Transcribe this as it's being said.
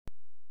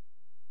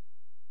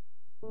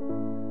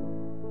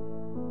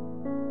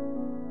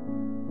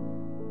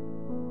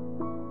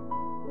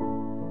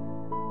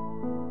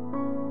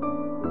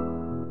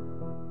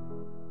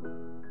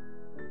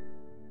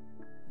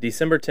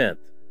December 10th,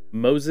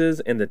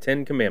 Moses and the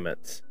Ten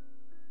Commandments.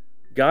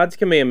 God's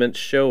commandments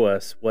show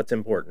us what's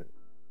important.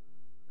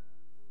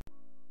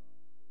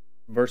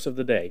 Verse of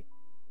the day.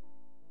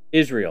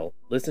 Israel,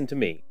 listen to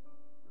me.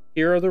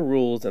 Here are the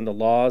rules and the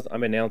laws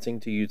I'm announcing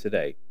to you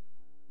today.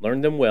 Learn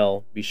them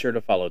well, be sure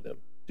to follow them.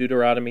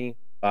 Deuteronomy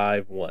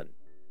 5:1.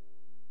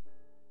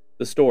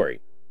 The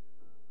story.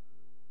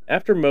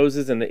 After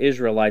Moses and the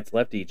Israelites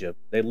left Egypt,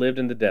 they lived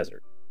in the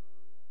desert.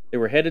 They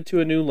were headed to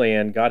a new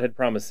land God had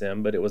promised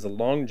them, but it was a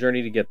long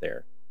journey to get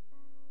there.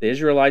 The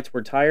Israelites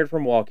were tired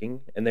from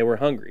walking, and they were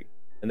hungry,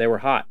 and they were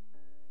hot.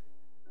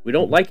 "We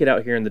don't like it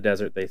out here in the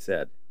desert," they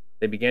said.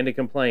 They began to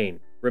complain.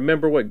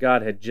 Remember what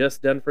God had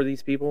just done for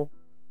these people?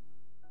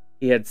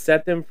 He had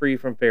set them free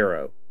from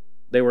Pharaoh.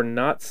 They were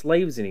not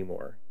slaves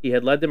anymore. He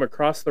had led them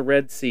across the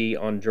Red Sea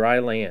on dry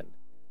land.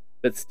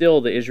 But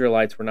still the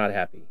Israelites were not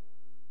happy.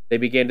 They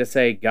began to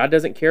say, "God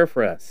doesn't care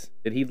for us.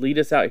 Did He lead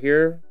us out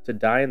here to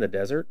die in the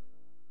desert?"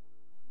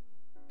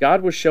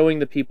 God was showing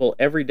the people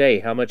every day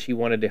how much He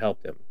wanted to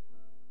help them.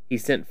 He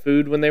sent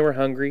food when they were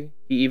hungry.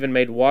 He even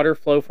made water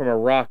flow from a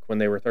rock when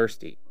they were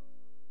thirsty.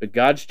 But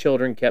God's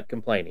children kept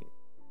complaining.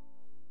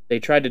 They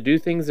tried to do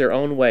things their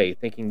own way,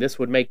 thinking this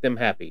would make them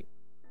happy.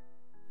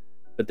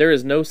 But there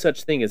is no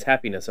such thing as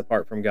happiness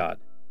apart from God.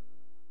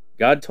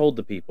 God told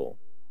the people,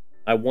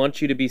 "I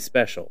want you to be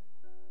special.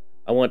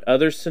 I want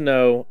others to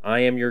know I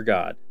am your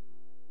God."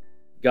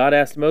 God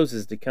asked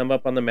Moses to come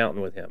up on the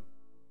mountain with Him.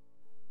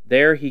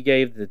 There He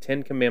gave the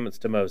 10 Commandments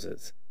to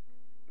Moses.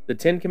 The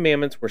 10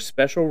 Commandments were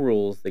special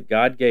rules that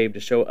God gave to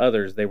show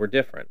others they were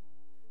different.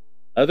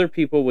 Other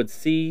people would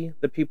see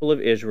the people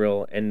of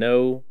Israel and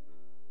know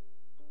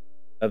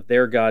of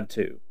their God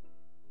too.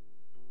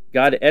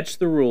 God etched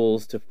the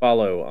rules to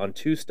follow on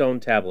 2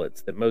 stone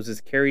tablets that Moses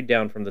carried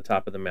down from the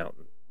top of the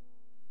mountain.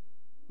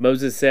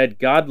 Moses said,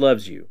 "God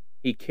loves you.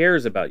 He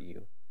cares about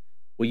you.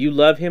 Will you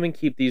love Him and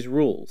keep these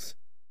rules?"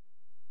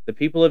 The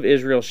people of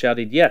Israel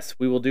shouted, "Yes,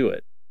 we will do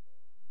it."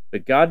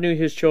 But God knew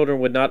His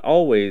children would not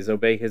always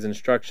obey His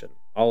instruction,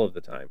 all of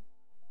the time.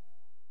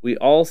 We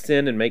all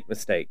sin and make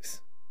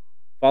mistakes.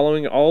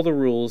 Following all the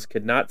rules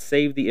could not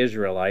save the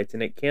Israelites,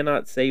 and it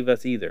cannot save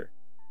us either.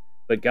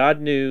 But God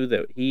knew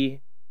that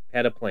He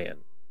had a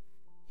plan.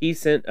 He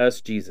sent us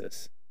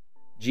Jesus.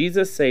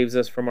 Jesus saves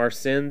us from our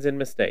sins and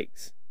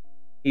mistakes.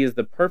 He is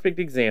the perfect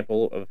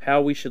example of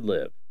how we should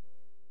live.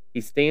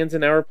 He stands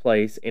in our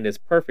place and is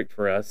perfect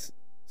for us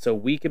so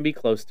we can be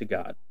close to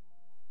God.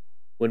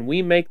 When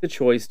we make the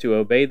choice to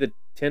obey the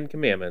 10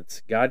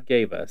 Commandments God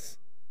gave us,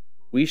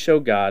 we show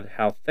God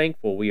how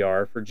thankful we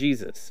are for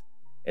Jesus,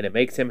 and it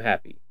makes Him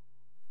happy.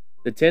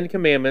 The 10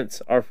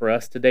 Commandments are for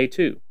us today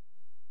too.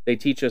 They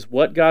teach us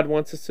what God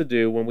wants us to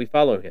do when we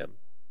follow Him.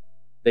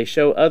 They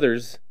show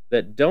others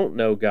that don't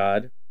know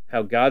God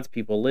how God's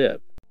people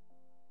live.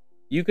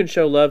 You can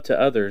show love to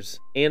others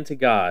and to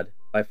God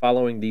by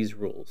following these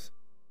rules.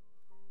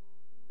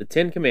 The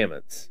 10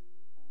 Commandments.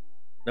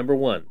 Number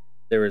 1,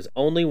 there is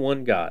only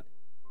one God.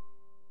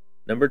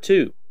 Number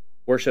 2,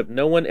 worship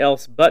no one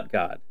else but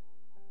God.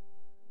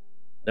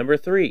 Number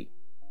 3,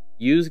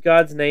 use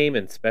God's name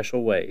in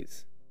special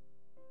ways.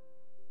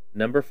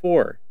 Number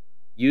 4,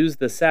 use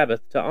the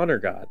Sabbath to honor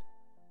God.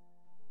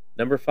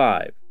 Number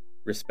 5,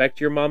 respect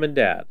your mom and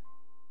dad.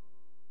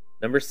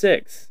 Number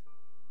 6,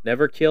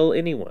 never kill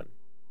anyone.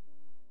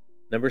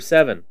 Number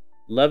 7,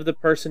 love the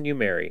person you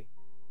marry.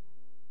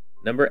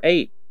 Number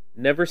 8,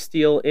 never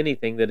steal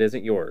anything that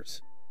isn't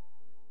yours.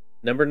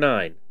 Number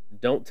 9,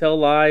 don't tell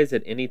lies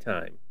at any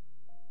time.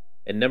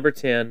 And number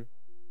 10,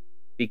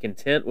 be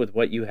content with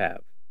what you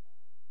have.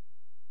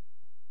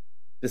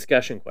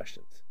 Discussion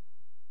questions.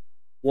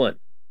 1.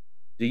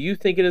 Do you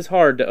think it is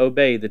hard to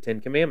obey the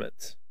 10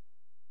 Commandments?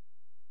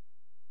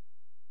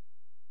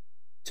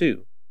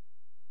 2.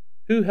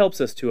 Who helps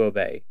us to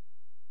obey?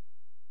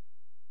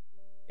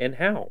 And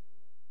how?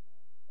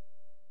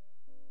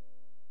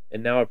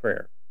 And now a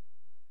prayer.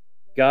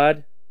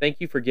 God, thank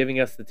you for giving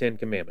us the 10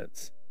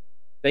 Commandments.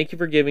 Thank you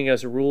for giving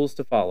us rules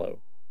to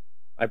follow.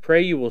 I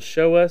pray you will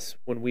show us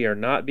when we are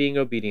not being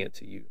obedient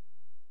to you.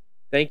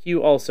 Thank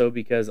you also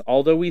because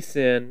although we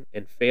sin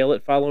and fail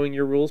at following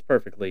your rules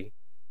perfectly,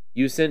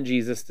 you sent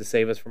Jesus to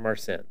save us from our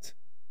sins.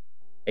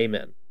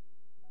 Amen.